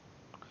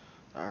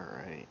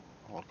Alright,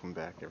 welcome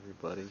back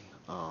everybody.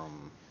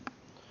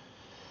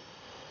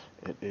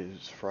 It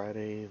is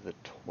Friday the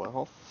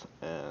 12th,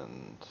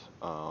 and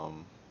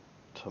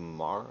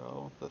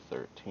tomorrow, the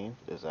 13th,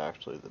 is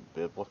actually the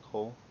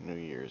biblical New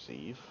Year's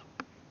Eve.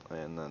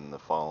 And then the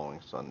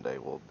following Sunday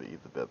will be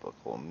the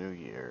biblical New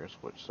Year's,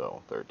 which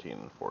so 13th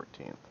and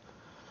 14th.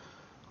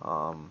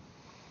 Um,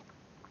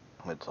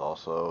 it's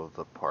also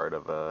the part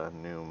of a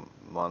new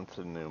month,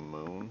 a new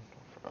moon,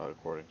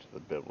 according to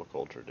the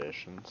biblical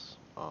traditions.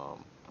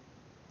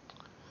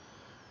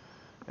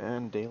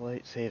 And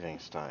daylight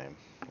savings time,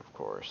 of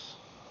course.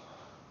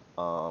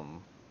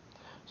 Um,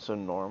 so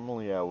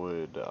normally I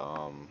was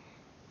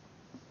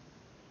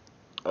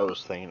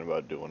thinking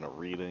about doing a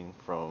reading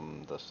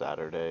from the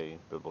Saturday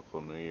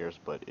Biblical New Year's,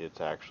 but it's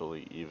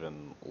actually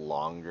even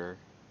longer,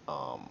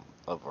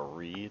 of a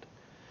read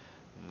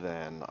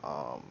than,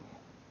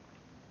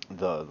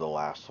 the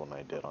last one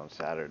I did on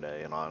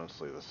Saturday. And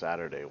honestly, the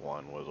Saturday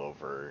one was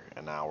over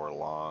an hour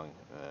long,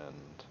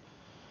 and,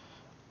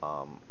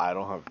 I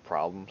don't have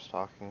problems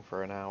talking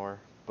for an hour,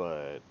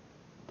 but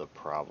the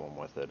problem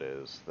with it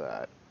is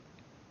that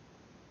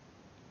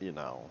you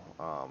know,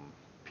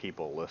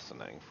 people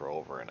listening for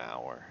over an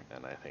hour,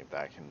 and I think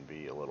that can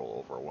be a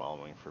little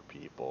overwhelming for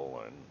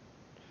people. And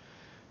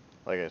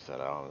like I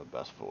said, I don't have the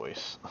best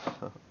voice,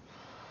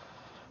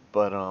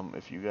 but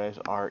if you guys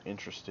are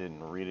interested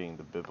in reading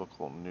the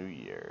Biblical New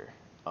Year,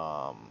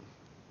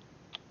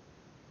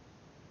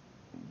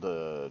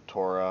 the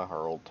Torah,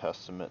 our Old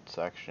Testament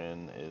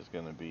section, is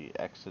going to be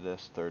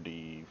Exodus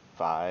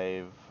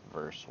 35,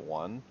 verse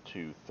 1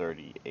 to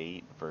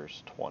 38,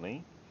 verse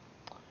 20.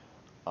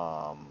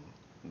 Um,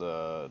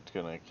 it's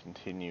going to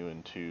continue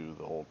into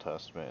the Old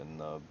Testament and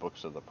the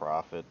books of the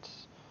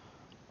prophets.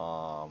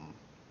 Um,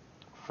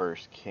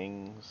 First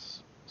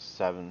Kings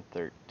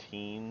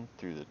 7:13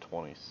 through the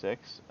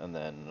 26, and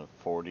then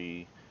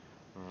 40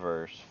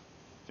 verse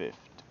 50,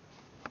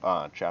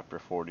 chapter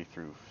 40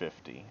 through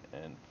 50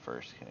 in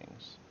First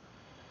Kings.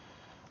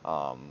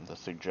 The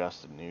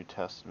suggested New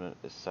Testament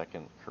is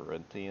Second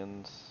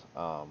Corinthians,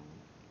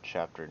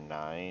 chapter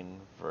 9,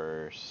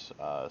 verse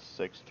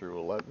 6 through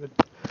 11.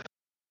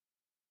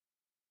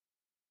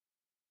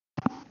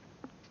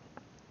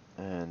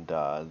 And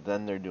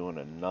then they're doing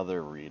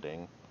another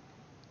reading,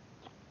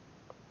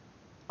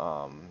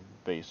 um,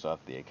 based off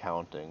the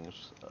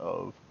accountings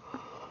of,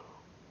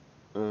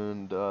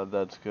 and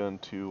that's going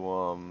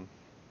to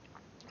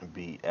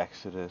be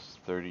Exodus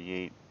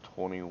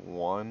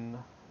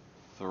 38:21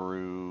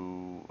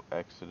 through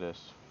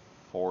Exodus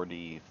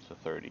 40 to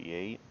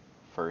 38.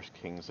 First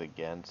Kings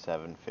again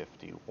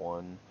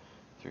 7:51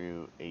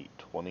 through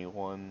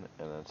 8:21,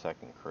 and then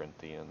Second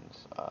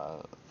Corinthians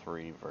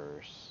 3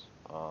 verse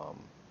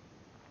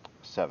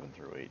 7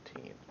 through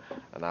 18.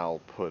 And I'll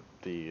put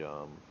the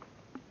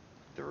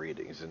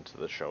readings into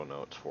the show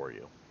notes for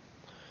you.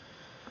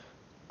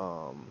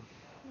 Um,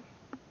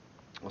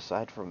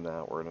 Aside from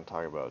that, we're going to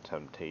talk about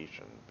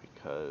temptation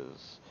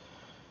because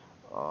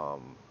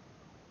um,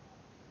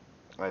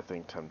 I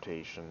think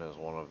temptation is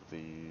one of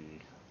the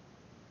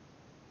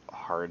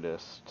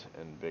hardest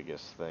and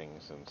biggest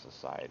things in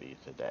society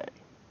today.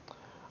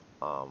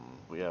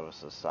 We have a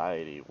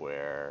society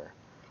where,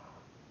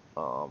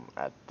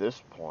 at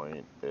this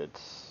point,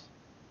 it's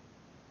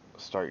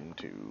starting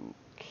to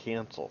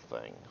cancel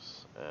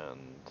things, and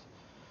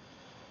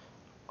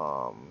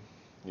um,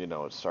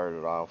 it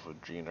started off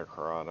with Gina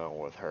Carano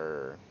with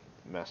her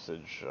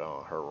message,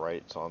 her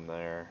rights on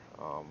there,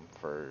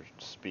 for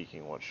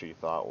speaking what she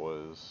thought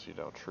was,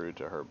 true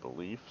to her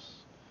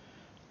beliefs.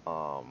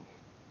 Um,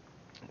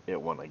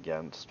 it went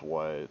against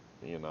what,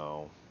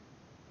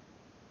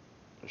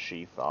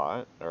 she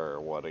thought, or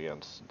what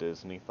against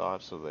Disney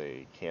thought, so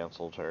they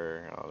canceled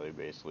her. They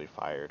basically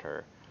fired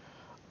her.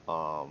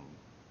 Um,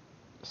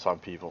 some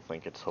people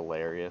think it's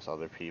hilarious,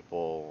 other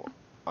people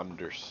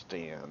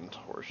understand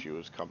where she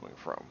was coming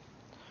from.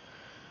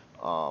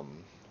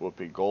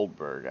 Whoopi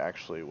Goldberg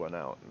actually went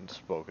out and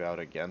spoke out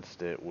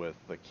against it with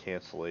the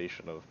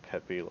cancellation of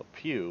Pepe Le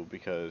Pew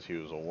because he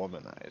was a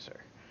womanizer.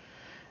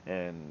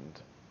 And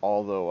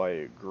although I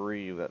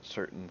agree that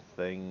certain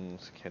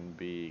things can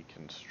be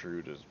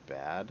construed as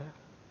bad,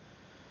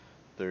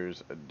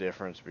 there's a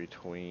difference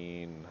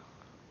between,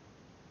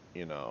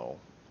 you know,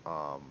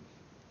 um,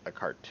 a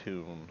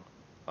cartoon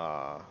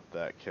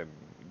that can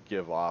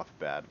give off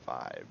bad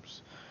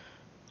vibes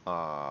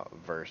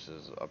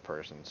versus a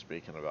person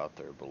speaking about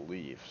their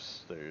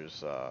beliefs.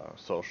 There's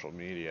social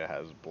media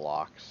has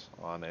blocks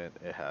on it.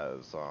 It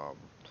has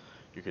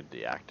you could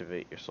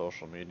deactivate your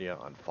social media,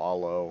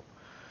 unfollow.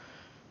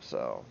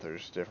 So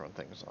there's different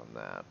things on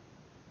that.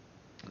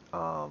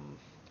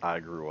 I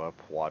grew up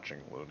watching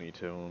Looney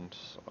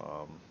Tunes.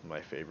 My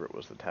favorite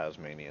was the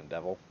Tasmanian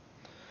Devil.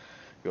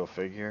 Go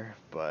figure.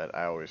 But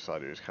I always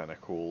thought he was kind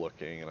of cool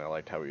looking, and I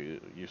liked how he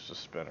used to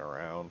spin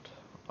around.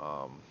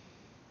 Um,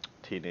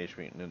 Teenage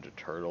Mutant Ninja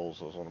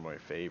Turtles was one of my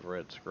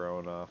favorites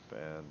growing up,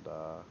 and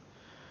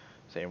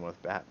same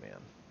with Batman,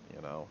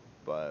 you know.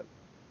 But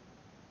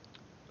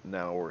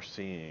now we're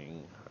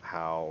seeing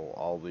how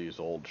all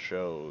these old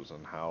shows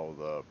and how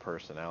the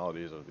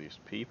personalities of these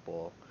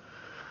people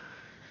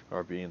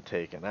are being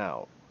taken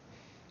out,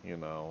 you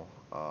know.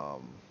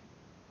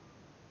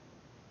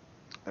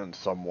 In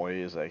some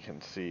ways I can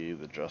see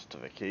the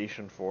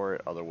justification for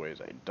it, other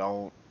ways I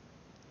don't.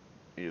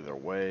 Either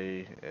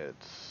way,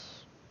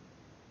 it's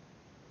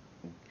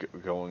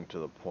going to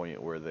the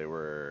point where they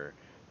were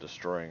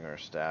destroying our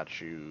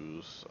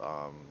statues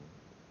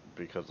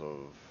because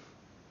of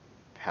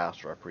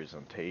past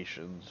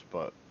representations,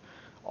 but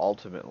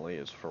ultimately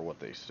it's for what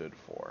they stood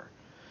for.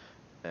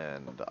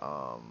 And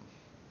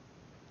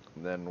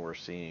then we're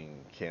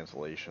seeing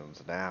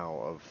cancellations now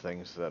of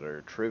things that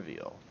are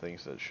trivial,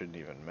 things that shouldn't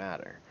even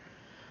matter.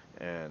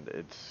 And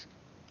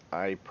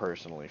I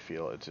personally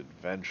feel it's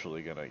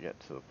eventually going to get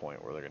to the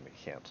point where they're going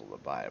to cancel the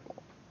Bible.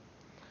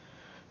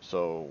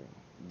 So,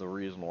 the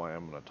reason why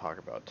I'm going to talk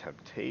about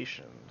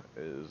temptation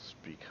is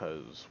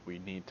because we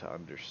need to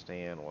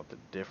understand what the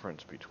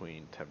difference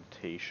between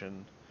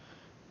temptation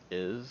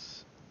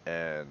is,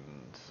 and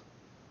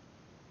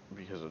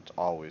because it's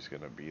always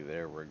going to be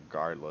there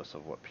regardless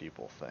of what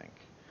people think.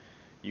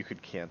 You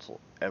could cancel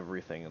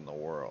everything in the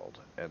world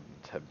and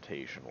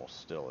temptation will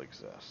still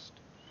exist.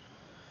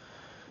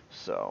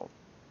 So,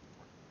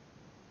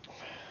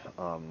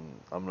 I'm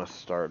going to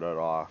start it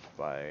off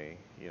by,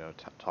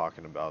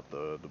 talking about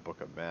the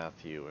book of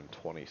Matthew in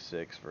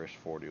 26, verse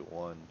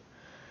 41.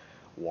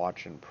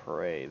 Watch and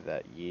pray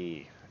that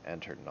ye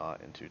enter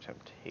not into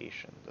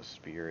temptation. The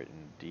spirit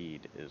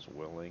indeed is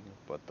willing,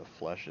 but the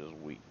flesh is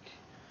weak.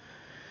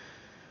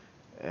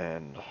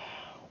 And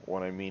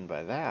what I mean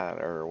by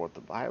that, or what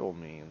the Bible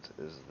means,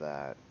 is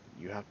that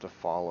you have to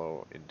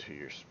follow into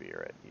your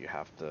spirit. You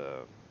have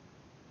to,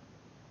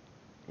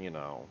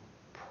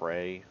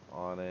 pray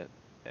on it,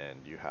 and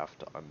you have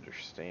to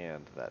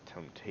understand that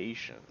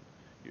temptation,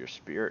 your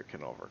spirit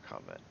can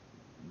overcome it,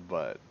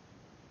 but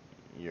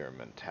your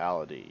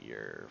mentality,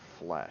 your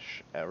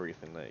flesh,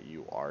 everything that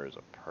you are as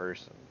a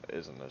person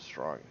isn't as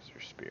strong as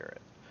your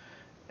spirit.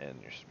 And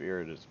your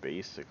spirit is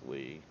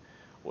basically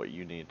what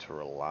you need to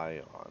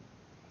rely on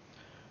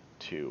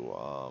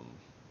to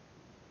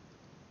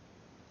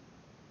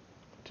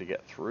to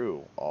get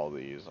through all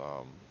these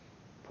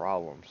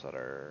problems that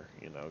are,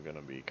 going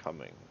to be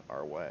coming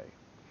our way.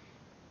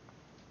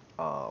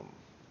 Um,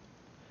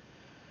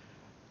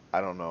 I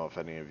don't know if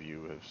any of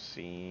you have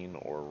seen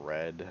or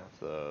read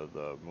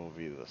the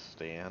movie The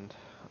Stand,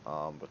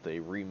 but they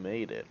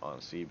remade it on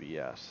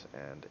CBS,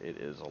 and it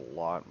is a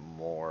lot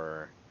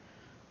more,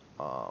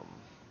 um,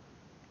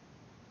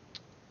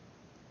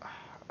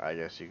 I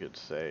guess you could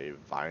say,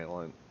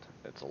 violent.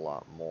 It's a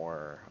lot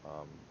more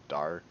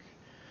dark.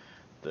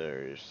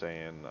 They're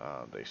saying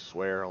they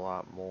swear a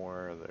lot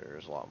more.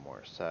 There's a lot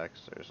more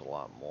sex. There's a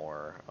lot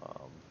more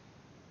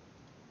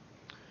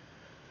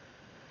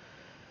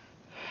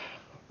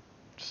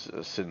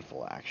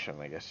sinful action,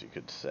 I guess you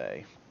could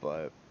say.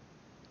 But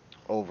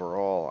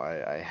overall,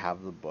 I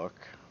have the book.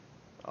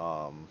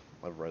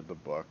 I've read the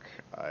book.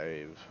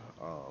 I've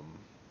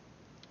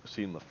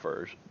seen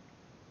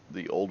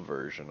the old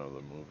version of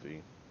the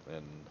movie,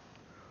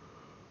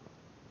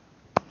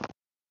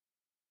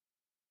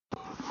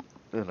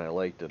 and I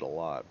liked it a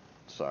lot.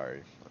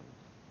 Sorry,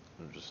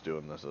 I'm just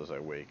doing this as I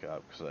wake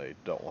up because I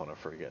don't want to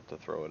forget to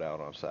throw it out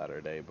on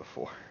Saturday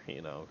before,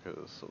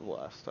 because of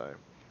last time.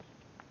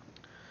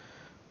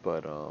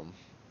 But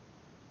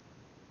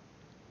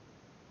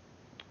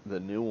the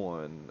new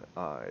one,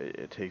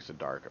 it takes a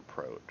dark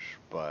approach,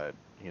 but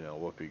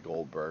Whoopi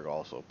Goldberg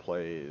also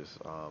plays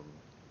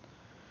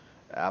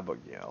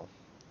Abigail,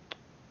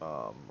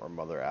 or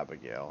Mother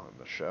Abigail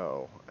in the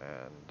show,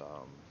 and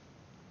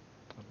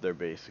they're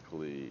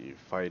basically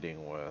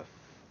fighting with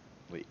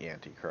the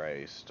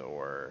Antichrist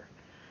or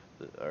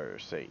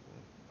Satan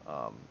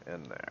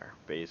in there.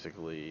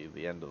 Basically,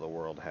 the end of the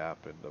world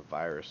happened. A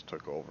virus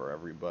took over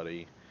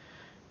everybody,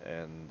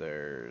 and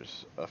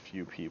there's a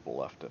few people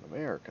left in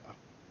America,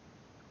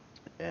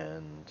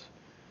 and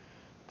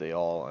they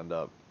all end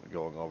up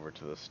going over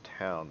to this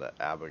town that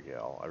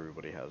Abigail.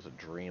 Everybody has a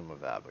dream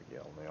of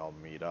Abigail, and they all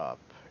meet up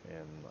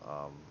in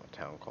a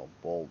town called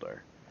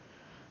Boulder,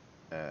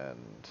 and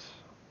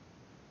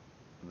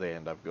they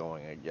end up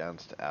going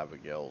against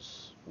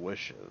Abigail's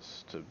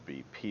wishes to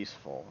be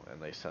peaceful,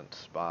 and they sent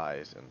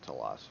spies into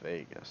Las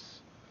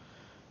Vegas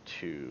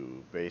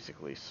to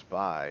basically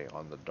spy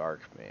on the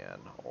Dark Man,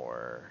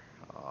 or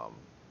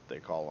they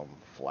call him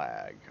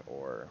Flag,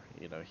 or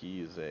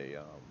he's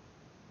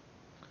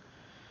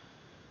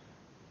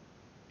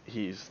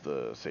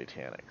the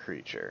satanic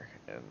creature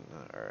and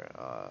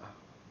or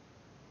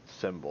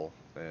symbol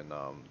in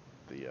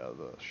the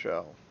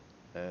show,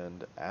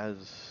 and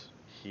as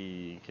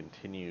he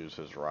continues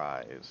his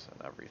rise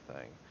and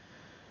everything,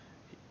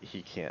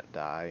 he can't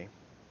die.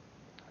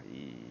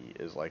 He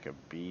is like a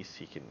beast.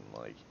 He can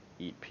like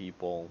eat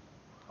people.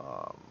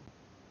 Um,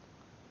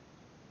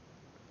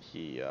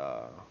 he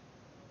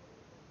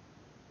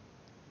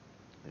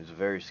he's a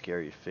very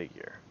scary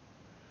figure,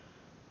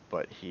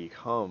 but he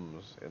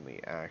comes in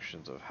the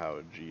actions of how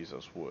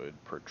Jesus would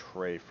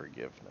portray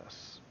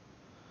forgiveness.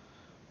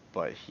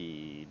 but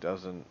he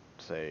doesn't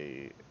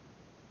say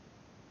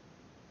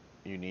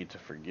you need to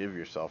forgive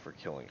yourself for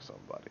killing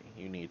somebody.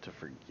 You need to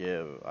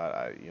forgive,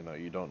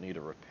 you don't need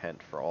to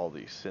repent for all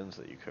these sins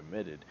that you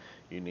committed.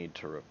 You need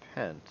to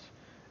repent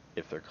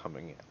if they're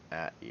coming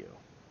at you,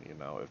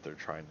 if they're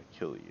trying to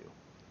kill you,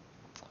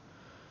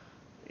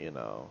 you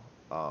know.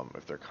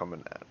 If they're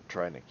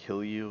trying to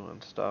kill you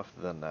and stuff,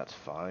 then that's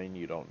fine.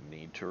 You don't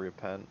need to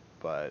repent.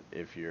 But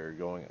if you're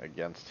going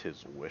against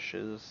his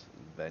wishes,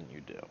 then you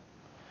do.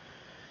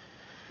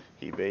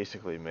 He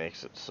basically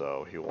makes it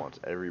so he wants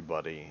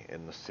everybody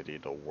in the city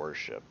to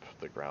worship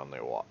the ground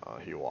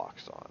he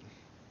walks on.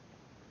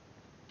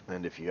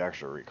 And if you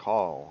actually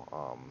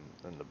recall,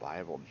 in the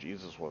Bible,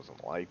 Jesus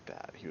wasn't like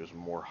that. He was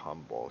more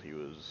humble. He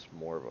was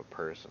more of a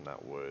person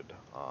that would,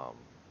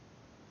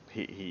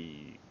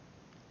 he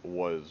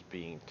was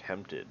being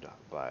tempted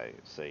by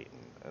Satan,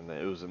 and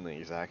it was in the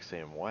exact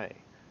same way.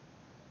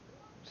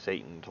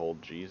 Satan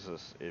told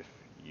Jesus, if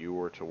you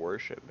were to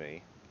worship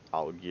me,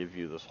 I'll give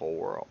you this whole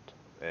world.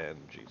 And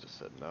Jesus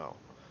said no.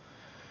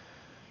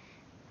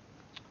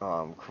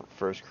 1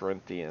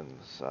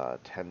 Corinthians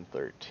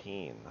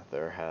 10:13,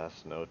 there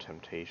has no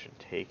temptation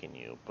taken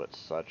you, but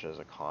such as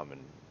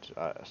common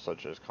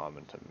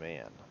to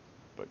man.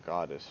 But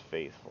God is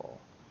faithful,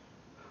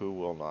 who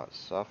will not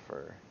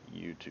suffer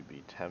you to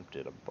be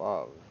tempted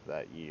above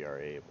that ye are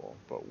able,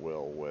 but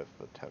will with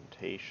the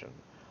temptation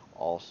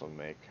also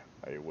make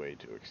a way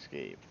to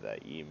escape,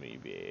 that ye may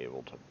be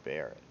able to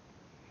bear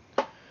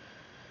it.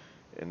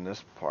 In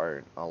this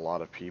part, a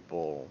lot of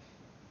people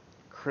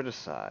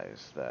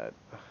criticize that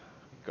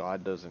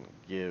God doesn't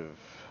give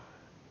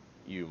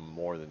you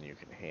more than you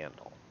can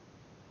handle.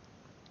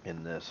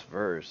 In this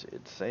verse,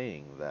 it's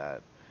saying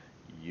that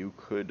you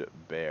could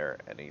bear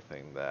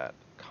anything that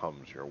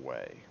comes your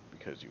way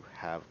because you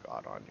have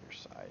God on your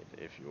side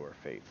if you are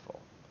faithful.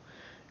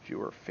 If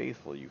you are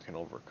faithful, you can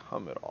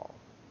overcome it all.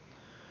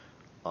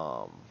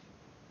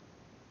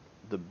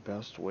 The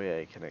best way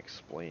I can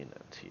explain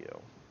it to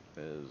you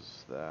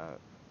is that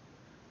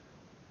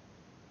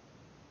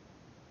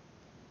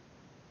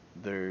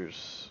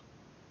there's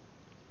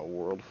a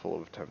world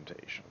full of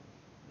temptation.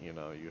 You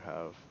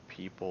have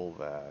people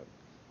that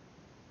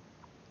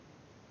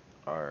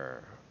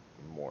are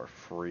more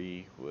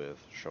free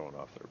with showing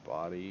off their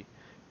body.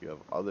 You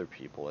have other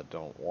people that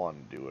don't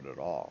want to do it at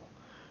all.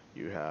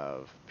 You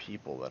have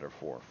people that are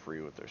more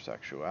free with their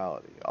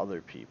sexuality. Other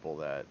people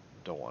that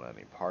don't want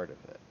any part of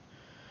it.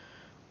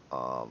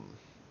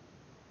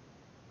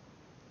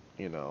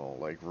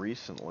 Like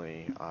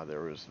recently,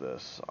 there was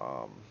this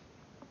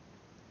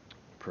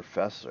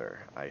professor.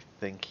 I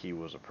think he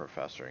was a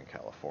professor in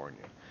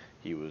California.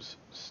 He was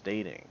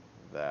stating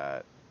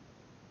that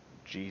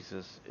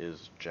Jesus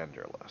is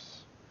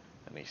genderless.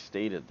 And he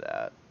stated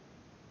that,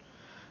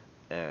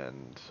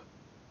 and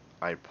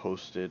I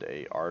posted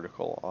a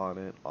article on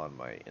it on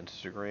my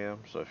Instagram.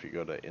 So if you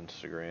go to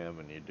Instagram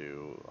and you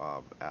do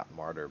at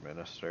Martyr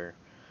Minister,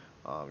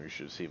 you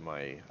should see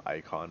my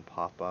icon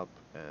pop up,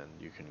 and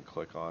you can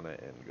click on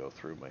it and go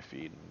through my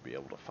feed and be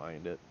able to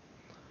find it.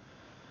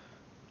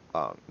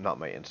 Not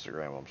my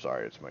Instagram, I'm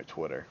sorry, it's my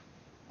Twitter.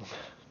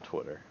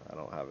 Twitter. I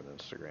don't have an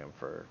Instagram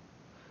for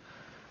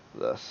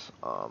this.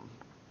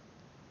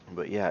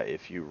 But yeah,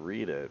 if you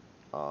read it,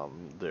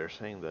 they're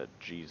saying that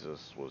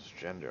Jesus was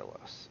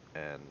genderless,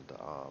 and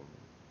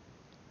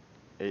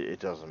it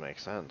doesn't make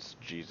sense.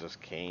 Jesus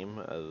came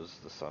as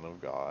the Son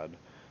of God,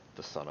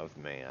 the Son of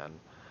Man.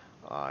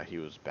 He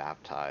was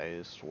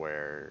baptized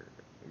where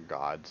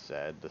God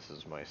said, "This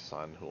is my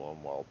Son who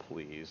I'm well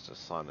pleased." A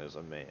son is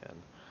a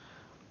man.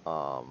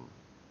 Um,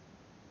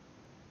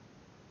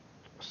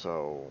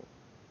 so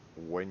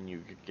when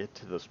you get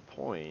to this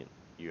point,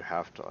 you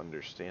have to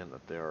understand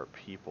that there are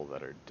people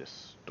that are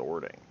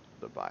distorting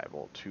the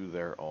Bible to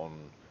their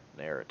own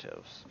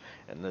narratives.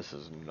 And this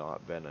has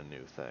not been a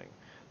new thing.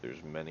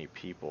 There's many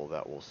people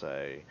that will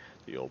say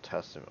the Old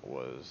Testament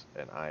was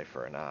an eye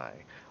for an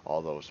eye.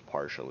 Although it's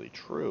partially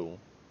true,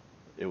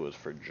 it was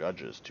for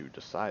judges to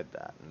decide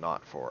that,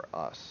 not for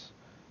us.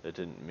 It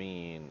didn't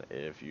mean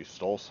if you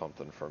stole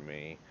something from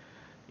me,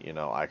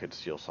 I could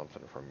steal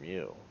something from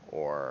you.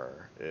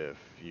 Or if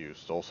you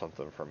stole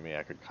something from me,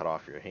 I could cut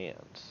off your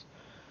hands.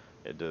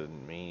 It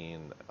didn't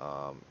mean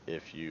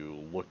if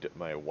you looked at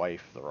my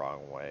wife the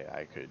wrong way,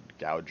 I could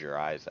gouge your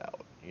eyes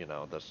out.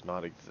 That's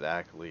not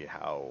exactly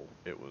how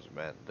it was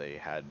meant. They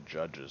had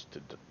judges to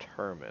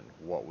determine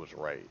what was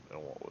right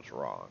and what was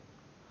wrong.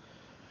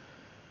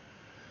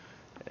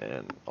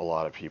 And a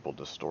lot of people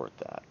distort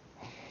that.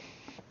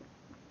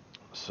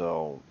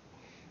 So,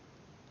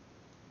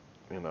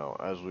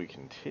 as we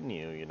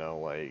continue,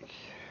 like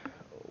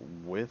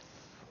with,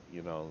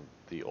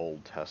 the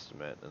Old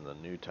Testament and the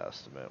New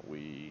Testament,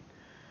 we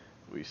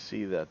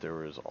see that there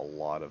was a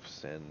lot of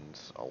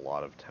sins, a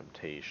lot of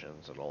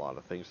temptations, and a lot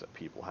of things that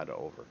people had to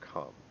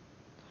overcome.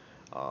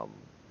 Um,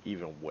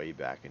 Even way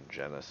back in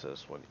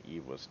Genesis when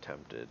Eve was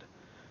tempted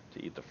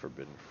to eat the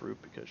forbidden fruit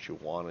because she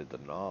wanted the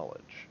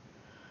knowledge.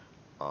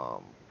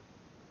 Um,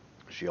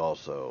 she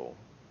also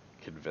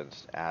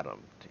convinced Adam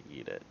to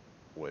eat it,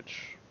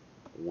 which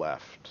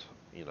left,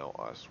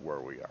 us where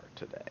we are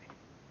today.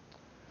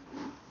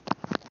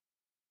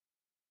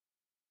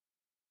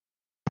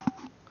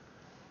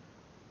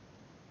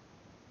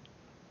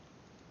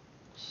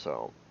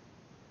 So,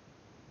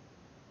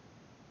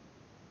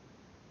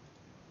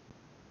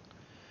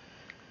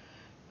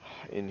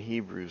 in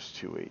Hebrews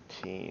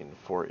 2:18,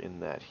 for in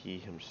that he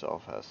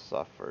himself has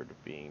suffered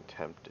being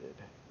tempted,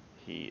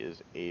 he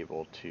is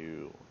able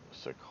to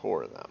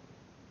succor them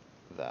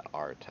that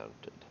are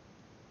tempted.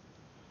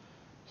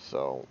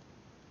 So,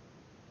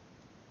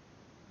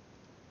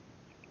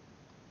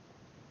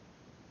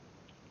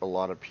 a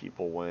lot of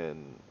people,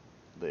 when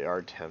they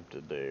are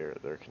tempted,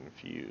 they're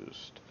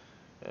confused.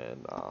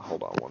 And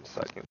hold on one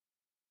second.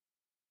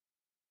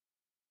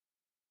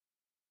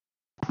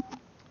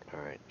 All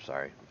right,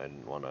 sorry, I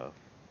didn't want to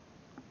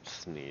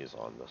sneeze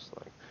on this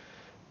thing,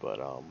 but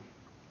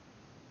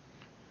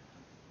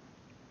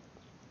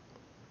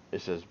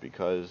it says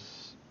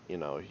because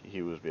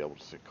he was able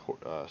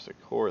to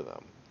succor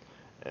them.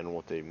 And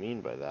what they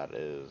mean by that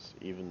is,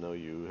 even though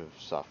you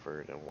have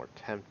suffered and were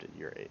tempted,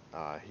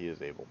 he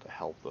is able to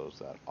help those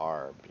that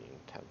are being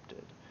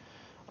tempted.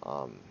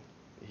 Um,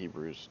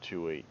 Hebrews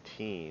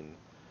 2:18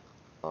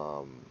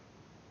 um,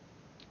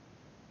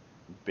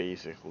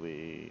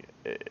 basically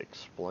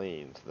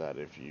explains that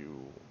if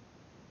you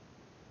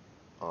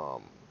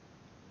um,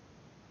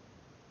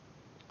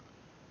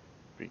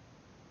 be,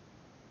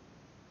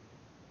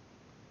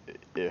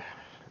 it,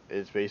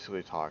 it's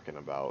basically talking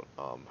about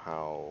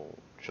how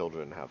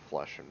children have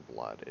flesh and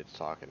blood. It's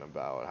talking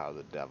about how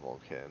the devil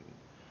can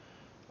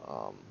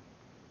um,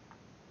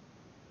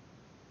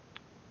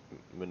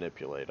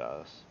 manipulate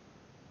us.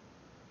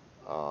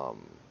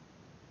 Um,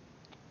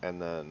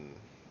 and then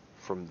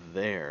from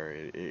there,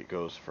 it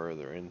goes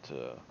further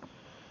into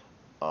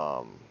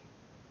um,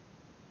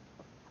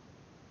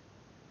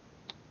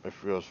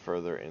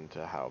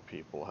 how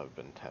people have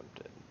been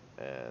tempted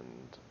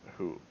and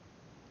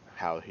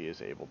how he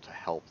is able to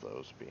help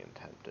those being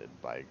tempted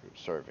by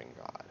serving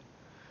God.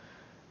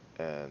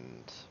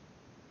 And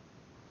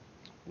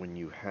when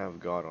you have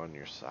God on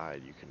your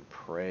side, you can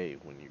pray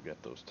when you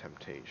get those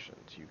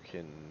temptations. You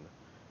can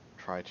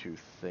try to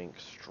think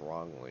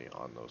strongly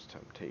on those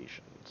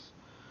temptations.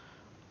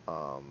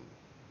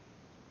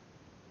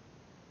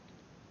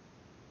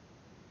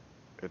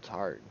 It's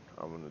hard.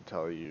 I'm going to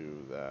tell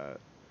you that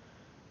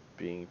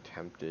being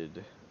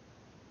tempted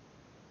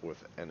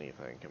with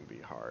anything can be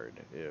hard.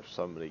 If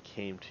somebody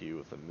came to you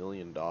with $1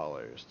 million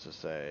to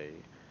say,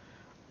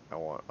 I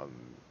want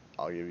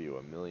I'll give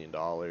you $1 million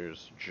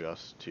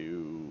just to,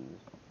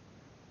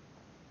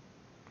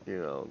 you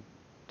know,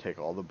 take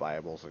all the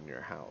Bibles in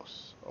your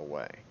house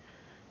away.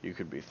 You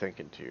could be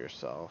thinking to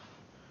yourself,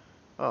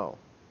 oh,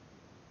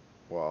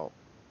 well,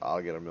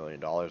 I'll get $1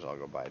 million, I'll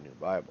go buy a new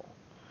Bible.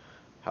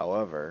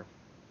 However,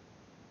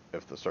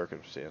 if the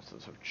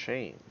circumstances have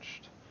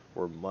changed,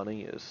 where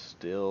money is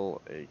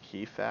still a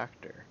key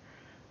factor,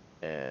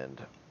 and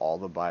all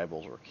the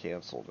Bibles were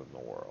canceled in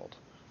the world,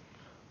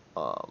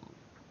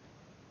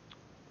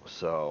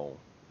 so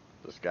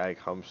this guy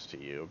comes to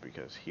you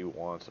because he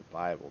wants a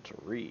Bible to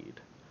read,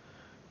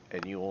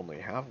 and you only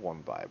have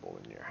one Bible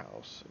in your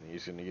house, and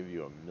he's going to give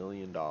you $1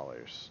 million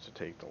to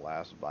take the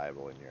last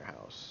Bible in your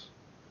house.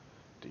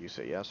 Do you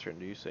say yes or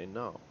do you say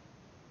no?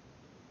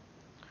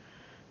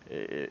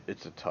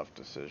 It's a tough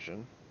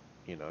decision.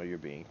 You're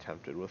being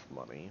tempted with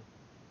money,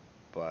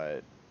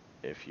 but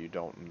if you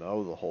don't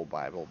know the whole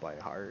Bible by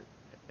heart,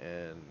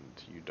 and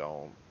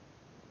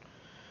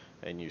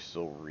you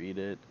still read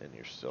it, and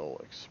you're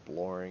still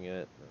exploring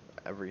it and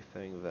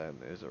everything, then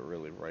is it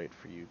really right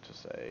for you to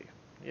say,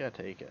 yeah,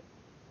 take it?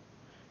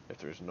 If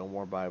there's no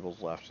more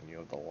Bibles left and you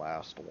have the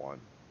last one.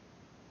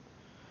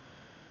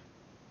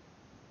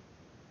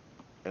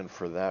 And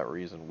for that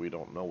reason, we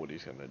don't know what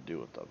he's going to do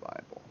with the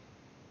Bible.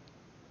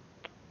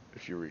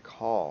 If you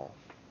recall,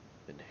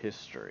 in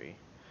history,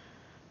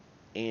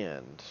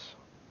 and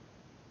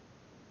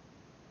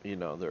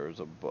there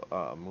was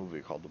a movie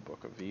called The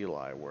Book of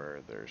Eli,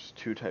 where there's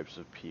two types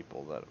of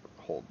people that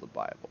hold the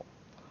Bible.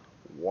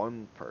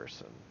 One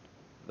person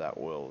that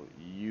will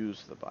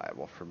use the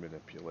Bible for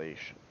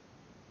manipulation.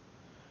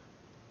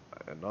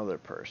 Another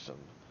person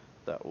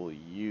that will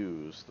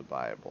use the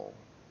Bible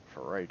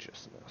for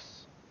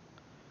righteousness.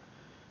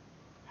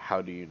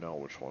 How do you know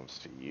which ones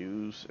to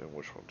use and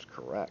which one's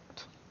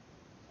correct?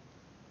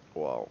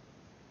 Well,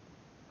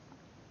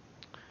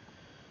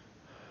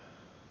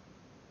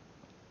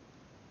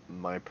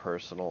 my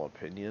personal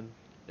opinion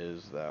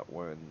is that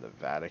when the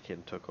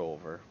Vatican took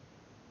over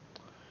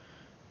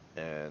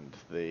and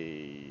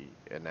they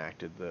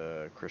enacted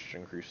the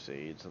Christian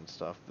Crusades and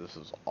stuff, this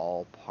is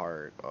all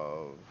part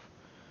of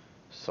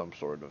some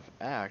sort of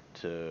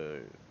act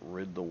to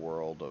rid the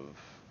world of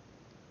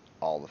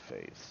all the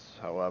faiths.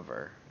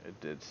 However, it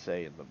did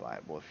say in the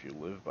Bible, if you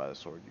live by the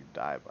sword, you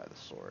die by the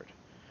sword.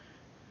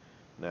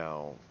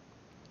 Now,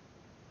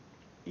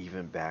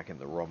 even back in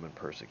the Roman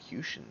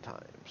persecution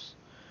times,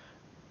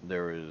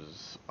 there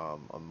was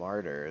a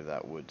martyr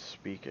that would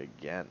speak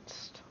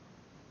against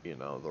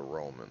the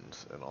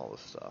Romans and all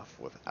this stuff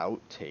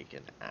without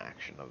taking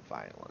action of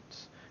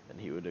violence. And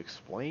he would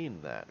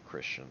explain that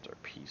Christians are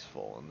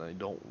peaceful and they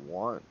don't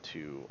want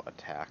to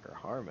attack or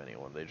harm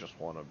anyone. They just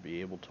want to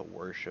be able to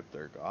worship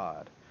their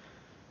God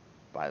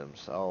by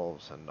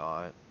themselves and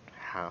not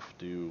have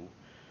to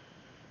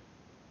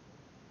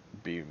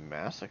be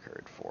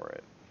massacred for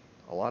it.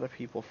 A lot of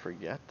people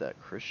forget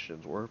that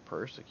Christians were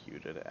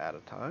persecuted at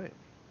a time.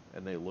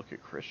 And they look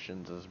at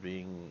Christians as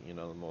being,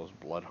 the most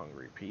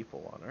blood-hungry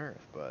people on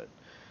earth, but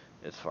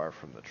it's far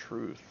from the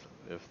truth.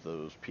 If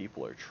those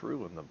people are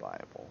true in the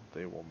Bible,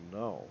 they will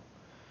know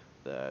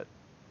that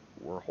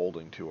we're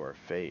holding to our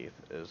faith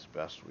as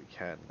best we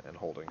can and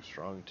holding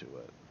strong to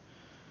it.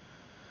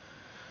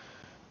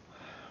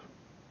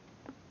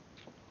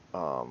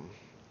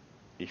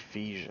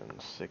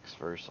 Ephesians 6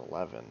 verse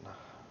 11,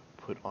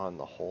 put on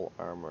the whole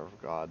armor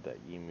of God that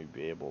ye may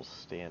be able to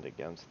stand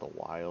against the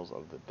wiles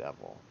of the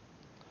devil.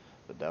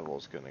 The devil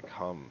is going to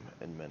come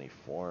in many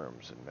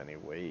forms, in many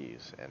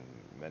ways, and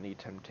many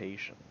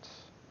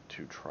temptations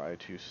to try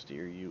to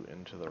steer you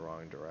into the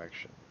wrong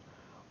direction.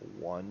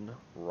 One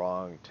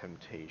wrong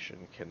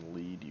temptation can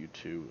lead you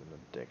to an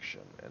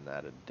addiction, and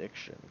that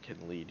addiction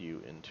can lead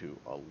you into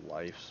a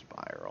life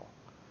spiral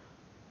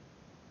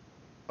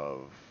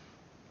of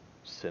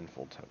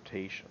sinful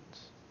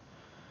temptations.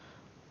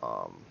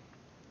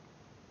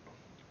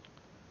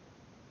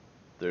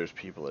 There's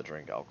people that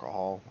drink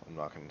alcohol. I'm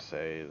not going to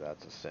say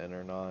that's a sin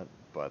or not,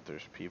 but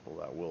there's people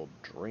that will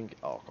drink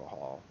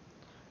alcohol,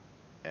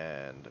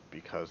 and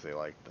because they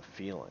like the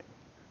feeling,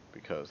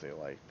 because they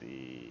like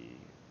the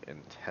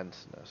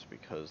intenseness,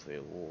 because they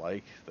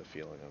like the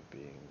feeling of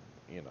being,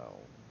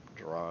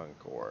 drunk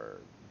or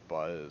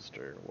buzzed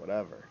or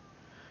whatever,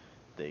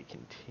 they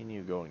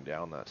continue going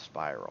down that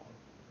spiral.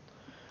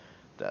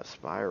 That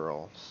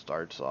spiral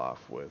starts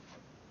off with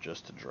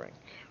just a drink.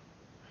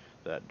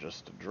 That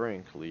just a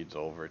drink leads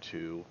over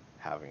to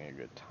having a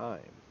good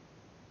time.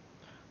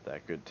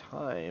 That good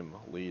time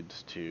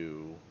leads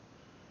to,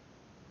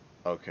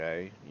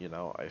 okay,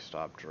 I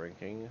stopped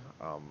drinking,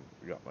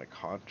 got my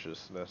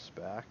consciousness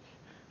back,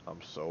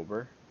 I'm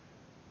sober,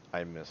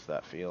 I miss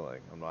that feeling,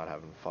 I'm not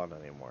having fun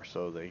anymore.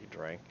 So they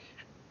drink,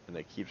 and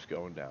it keeps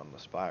going down the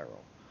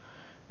spiral.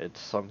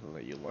 It's something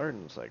that you learn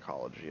in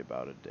psychology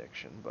about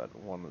addiction, but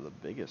one of the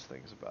biggest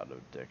things about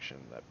addiction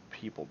that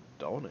people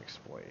don't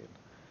explain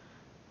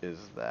is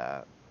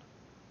that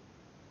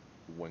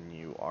when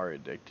you are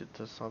addicted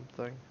to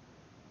something,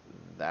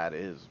 that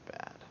is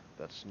bad.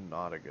 That's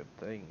not a good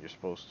thing. You're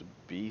supposed to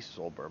be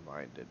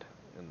sober-minded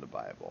in the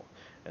Bible.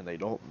 And they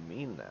don't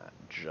mean that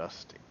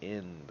just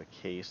in the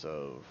case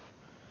of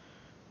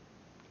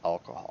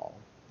alcohol,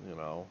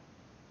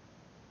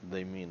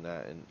 They mean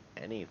that in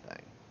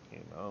anything,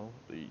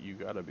 You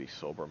gotta be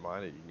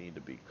sober-minded. You need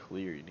to be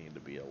clear. You need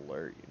to be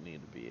alert. You need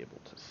to be able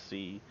to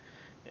see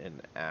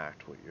and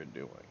act what you're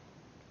doing.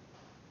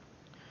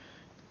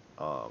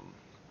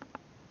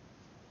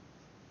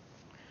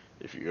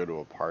 If you go to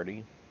a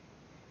party,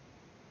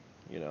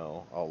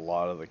 a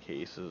lot of the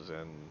cases,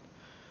 and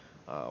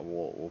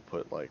we'll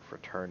put like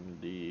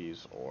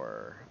fraternities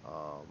or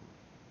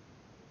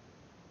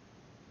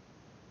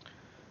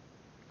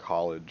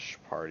college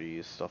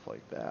parties, stuff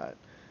like that.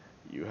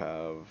 You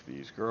have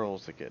these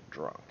girls that get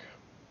drunk,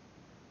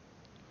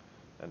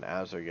 and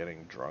as they're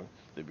getting drunk,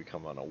 they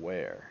become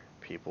unaware.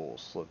 People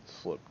will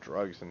slip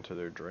drugs into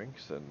their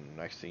drinks, and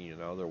next thing you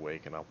know, they're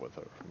waking up with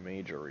a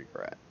major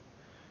regret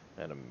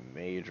and a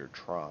major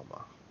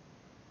trauma.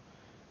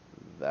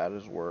 That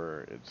is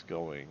where it's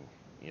going,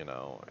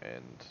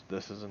 and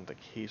this isn't the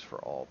case for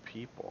all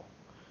people.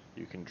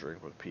 You can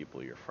drink with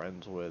people you're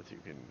friends with, you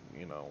can,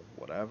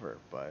 whatever,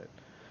 but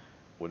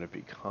when it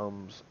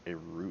becomes a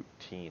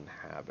routine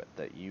habit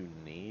that you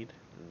need,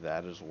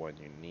 that is when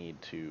you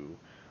need to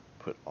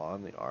put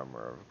on the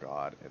armor of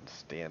God and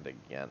stand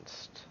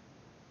against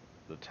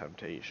the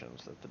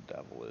temptations that the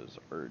devil is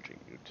urging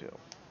you to.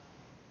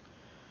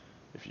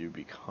 If you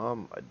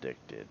become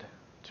addicted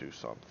to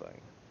something,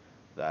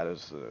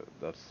 that's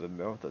the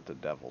note that the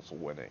devil's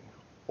winning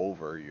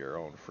over your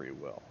own free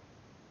will,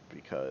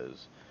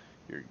 because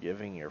you're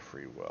giving your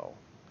free will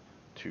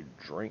to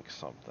drink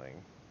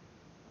something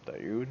that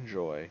you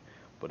enjoy,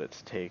 but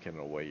it's taken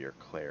away your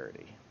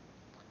clarity.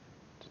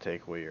 To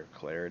take away your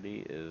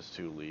clarity is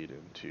to lead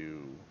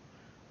into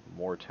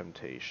more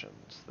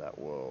temptations that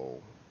will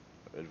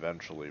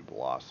eventually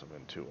blossom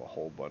into a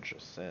whole bunch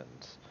of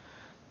sins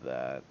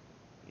that,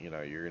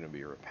 you're going to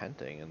be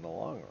repenting in the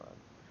long run.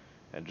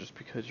 And just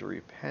because you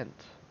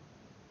repent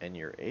and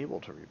you're able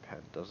to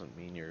repent doesn't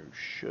mean you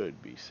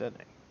should be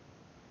sinning.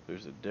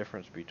 There's a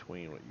difference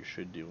between what you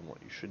should do and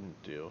what you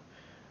shouldn't do,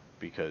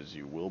 because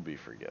you will be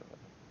forgiven.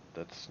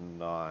 That's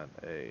not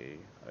a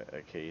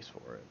case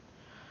for it.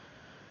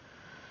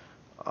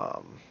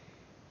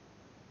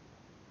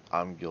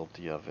 I'm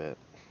guilty of it.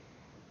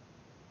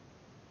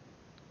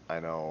 I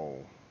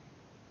know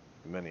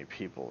many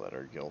people that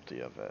are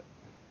guilty of it,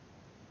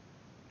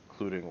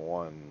 including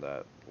one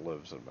that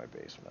lives in my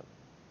basement.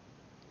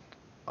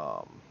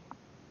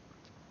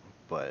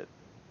 But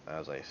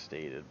as I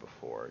stated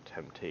before,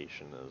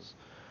 temptation is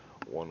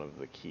one of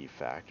the key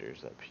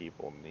factors that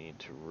people need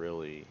to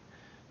really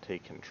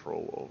take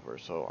control over.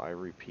 So I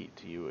repeat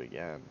to you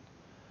again,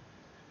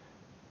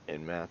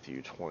 in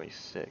Matthew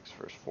 26,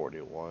 verse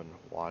 41,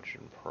 watch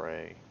and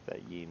pray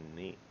that ye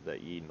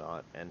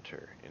not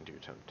enter into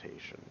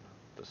temptation.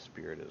 The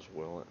spirit is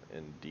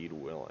indeed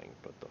willing,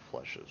 but the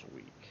flesh is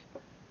weak.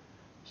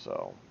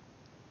 So,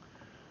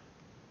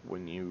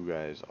 when you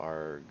guys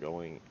are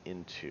going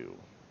into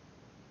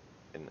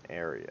an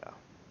area,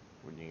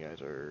 when you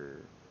guys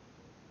are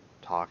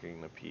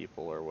talking to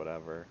people or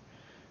whatever,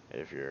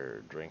 if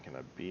you're drinking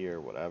a beer,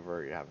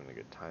 whatever, you're having a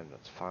good time,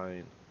 that's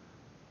fine.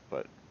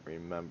 But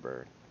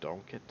remember,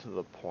 don't get to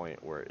the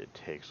point where it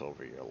takes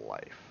over your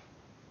life.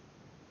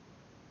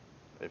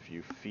 If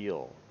you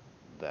feel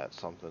that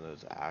something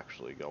is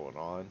actually going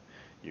on,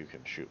 you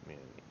can shoot me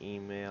an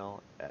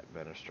email at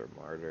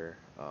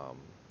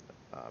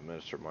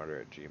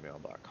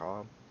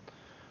ministermartyr@gmail.com,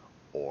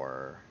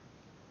 or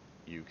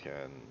you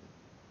can,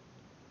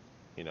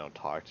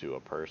 talk to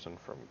a person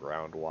from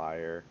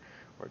Groundwire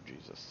or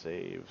Jesus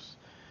Saves.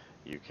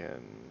 You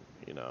can,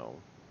 you know,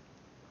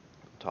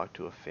 talk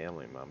to a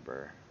family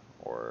member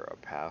or a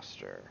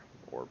pastor,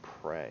 or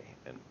pray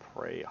and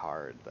pray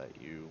hard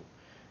that you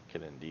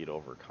can indeed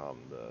overcome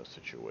the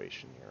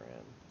situation you're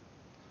in.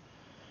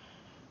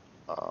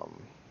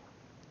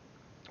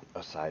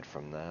 Aside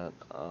from that,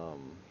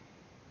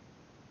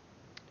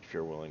 if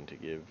you're willing to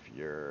give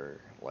your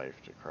life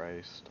to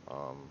Christ,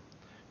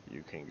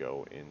 you can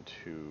go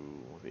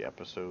into the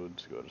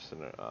episodes, go to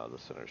the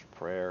Sinner's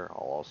Prayer.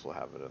 I'll also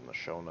have it in the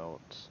show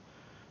notes.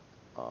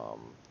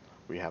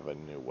 We have a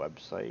new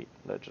website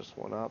that just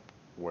went up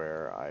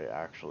where I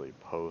actually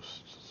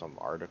post some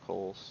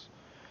articles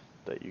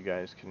that you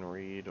guys can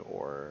read,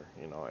 or,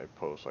 I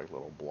post like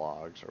little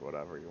blogs or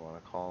whatever you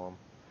want to call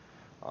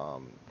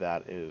them.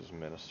 That is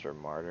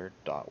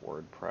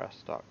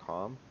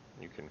ministermartyr.wordpress.com.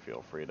 You can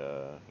feel free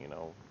to,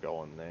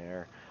 go in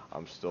there.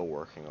 I'm still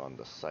working on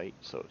the site,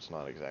 so it's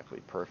not exactly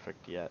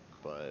perfect yet,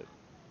 but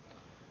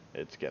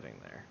it's getting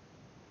there.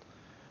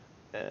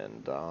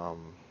 And,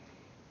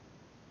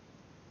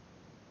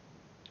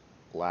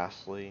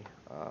 lastly,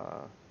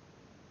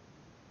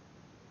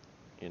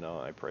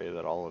 I pray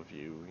that all of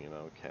you,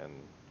 can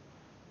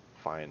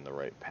find the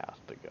right path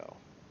to go.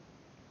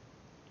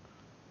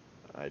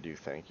 I do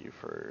thank you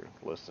for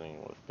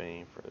listening with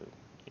me for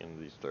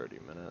these 30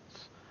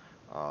 minutes.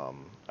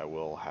 I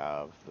will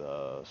have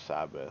the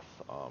Sabbath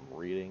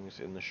readings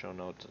in the show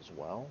notes as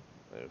well,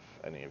 if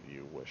any of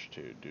you wish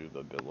to do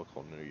the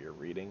Biblical New Year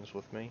readings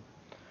with me.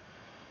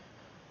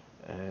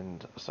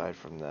 And aside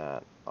from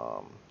that,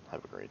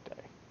 have a great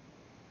day.